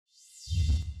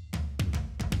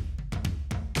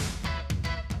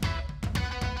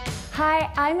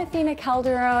Hi, I'm Athena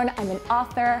Calderone. I'm an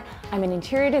author, I'm an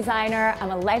interior designer,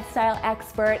 I'm a lifestyle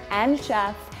expert and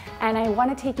chef, and I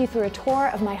want to take you through a tour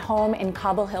of my home in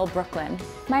Cobble Hill, Brooklyn.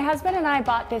 My husband and I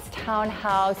bought this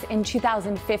townhouse in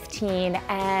 2015,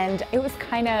 and it was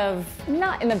kind of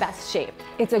not in the best shape.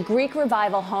 It's a Greek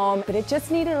revival home, but it just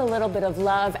needed a little bit of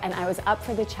love, and I was up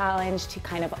for the challenge to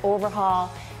kind of overhaul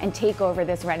and take over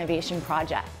this renovation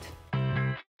project.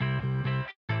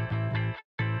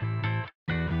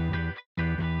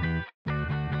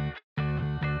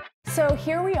 So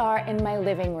here we are in my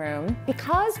living room.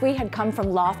 Because we had come from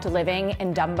loft living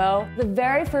in Dumbo, the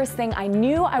very first thing I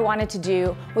knew I wanted to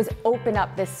do was open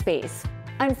up this space.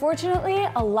 Unfortunately,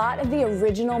 a lot of the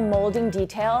original molding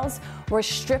details were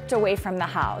stripped away from the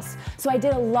house. So I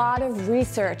did a lot of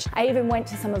research. I even went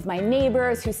to some of my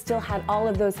neighbors who still had all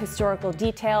of those historical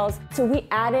details. So we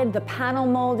added the panel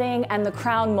molding and the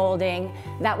crown molding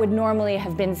that would normally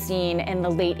have been seen in the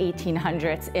late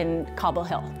 1800s in Cobble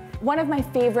Hill. One of my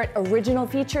favorite original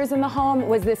features in the home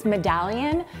was this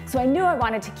medallion, so I knew I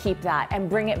wanted to keep that and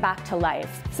bring it back to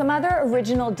life. Some other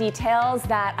original details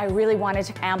that I really wanted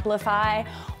to amplify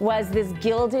was this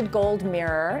gilded gold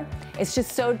mirror. It's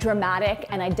just so dramatic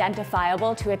and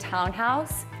identifiable to a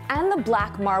townhouse. And the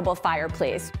black marble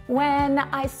fireplace. When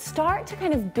I start to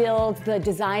kind of build the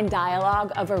design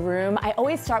dialogue of a room, I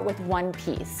always start with one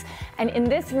piece. And in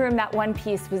this room, that one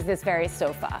piece was this very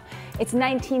sofa. It's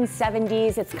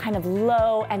 1970s, it's kind of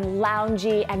low and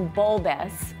loungy and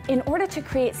bulbous. In order to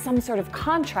create some sort of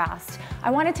contrast, I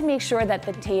wanted to make sure that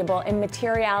the table in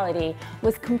materiality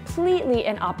was completely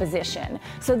in opposition.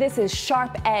 So this is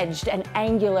sharp-edged and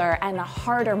angular and a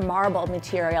harder marble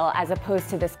material as opposed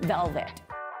to this velvet.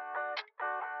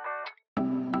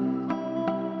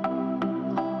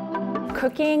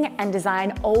 Cooking and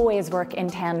design always work in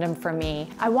tandem for me.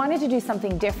 I wanted to do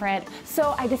something different,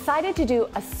 so I decided to do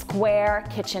a square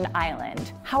kitchen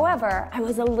island. However, I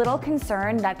was a little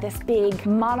concerned that this big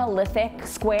monolithic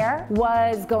square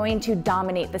was going to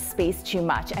dominate the space too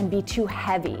much and be too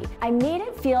heavy. I made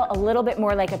it feel a little bit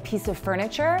more like a piece of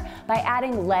furniture by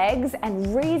adding legs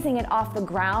and raising it off the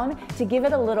ground to give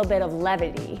it a little bit of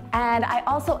levity. And I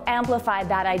also amplified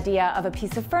that idea of a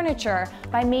piece of furniture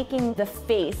by making the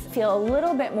face feel a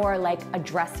little bit more like a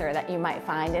dresser that you might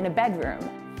find in a bedroom.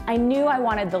 I knew I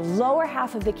wanted the lower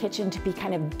half of the kitchen to be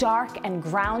kind of dark and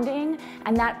grounding,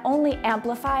 and that only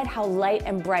amplified how light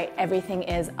and bright everything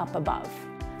is up above.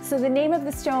 So the name of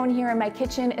the stone here in my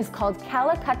kitchen is called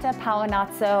Calicut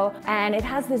Paonazzo, and it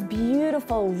has this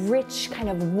beautiful, rich, kind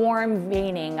of warm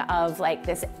veining of like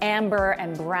this amber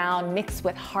and brown mixed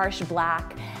with harsh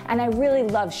black. And I really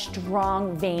love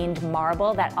strong veined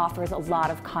marble that offers a lot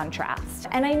of contrast.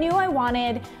 And I knew I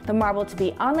wanted the marble to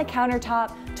be on the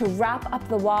countertop, to wrap up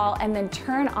the wall, and then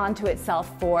turn onto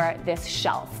itself for this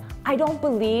shelf. I don't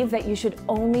believe that you should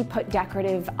only put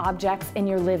decorative objects in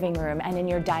your living room and in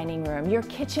your dining room. Your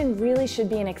kitchen really should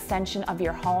be an extension of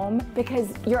your home because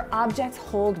your objects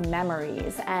hold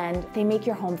memories and they make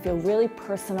your home feel really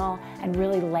personal and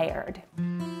really layered.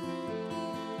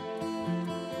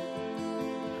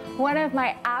 One of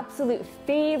my absolute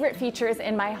favorite features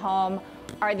in my home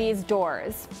are these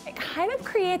doors. It kind of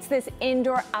creates this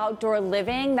indoor-outdoor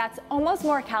living that's almost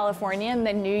more Californian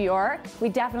than New York. We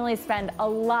definitely spend a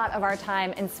lot of our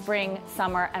time in spring,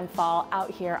 summer, and fall out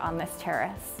here on this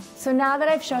terrace. So now that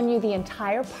I've shown you the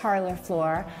entire parlor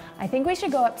floor, I think we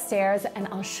should go upstairs and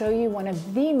I'll show you one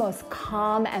of the most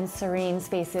calm and serene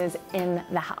spaces in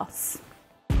the house.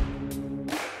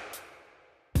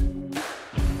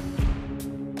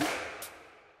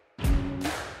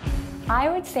 I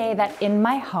would say that in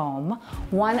my home,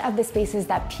 one of the spaces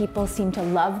that people seem to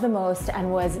love the most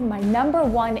and was my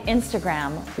 #1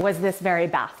 Instagram was this very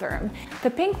bathroom. The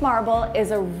pink marble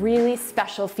is a really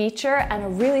special feature and a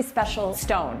really special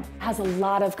stone. It has a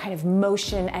lot of kind of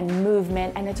motion and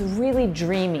movement and it's really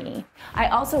dreamy. I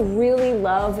also really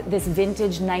love this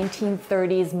vintage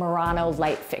 1930s Murano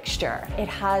light fixture. It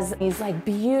has these like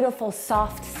beautiful,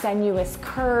 soft, sensuous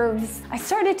curves. I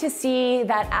started to see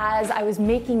that as I was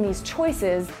making these choices,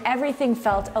 everything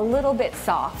felt a little bit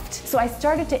soft. So I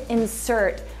started to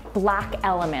insert black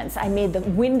elements. I made the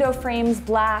window frames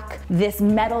black, this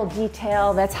metal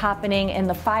detail that's happening in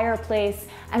the fireplace,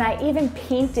 and I even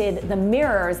painted the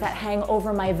mirrors that hang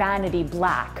over my vanity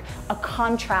black, a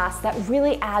contrast that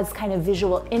really adds kind of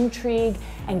visual intrigue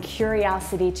and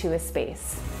curiosity to a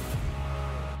space.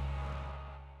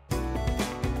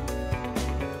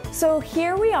 So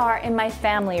here we are in my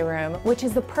family room, which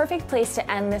is the perfect place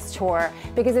to end this tour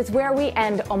because it's where we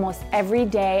end almost every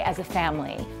day as a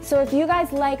family. So if you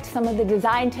guys liked some of the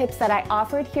design tips that I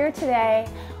offered here today,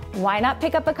 Why not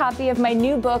pick up a copy of my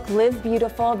new book, Live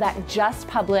Beautiful, that just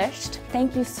published?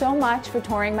 Thank you so much for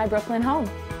touring my Brooklyn home.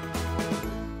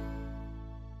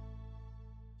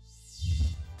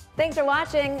 Thanks for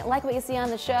watching. Like what you see on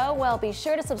the show? Well, be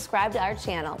sure to subscribe to our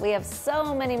channel. We have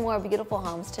so many more beautiful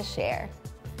homes to share.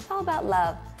 How about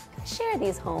love? Share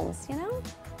these homes, you know?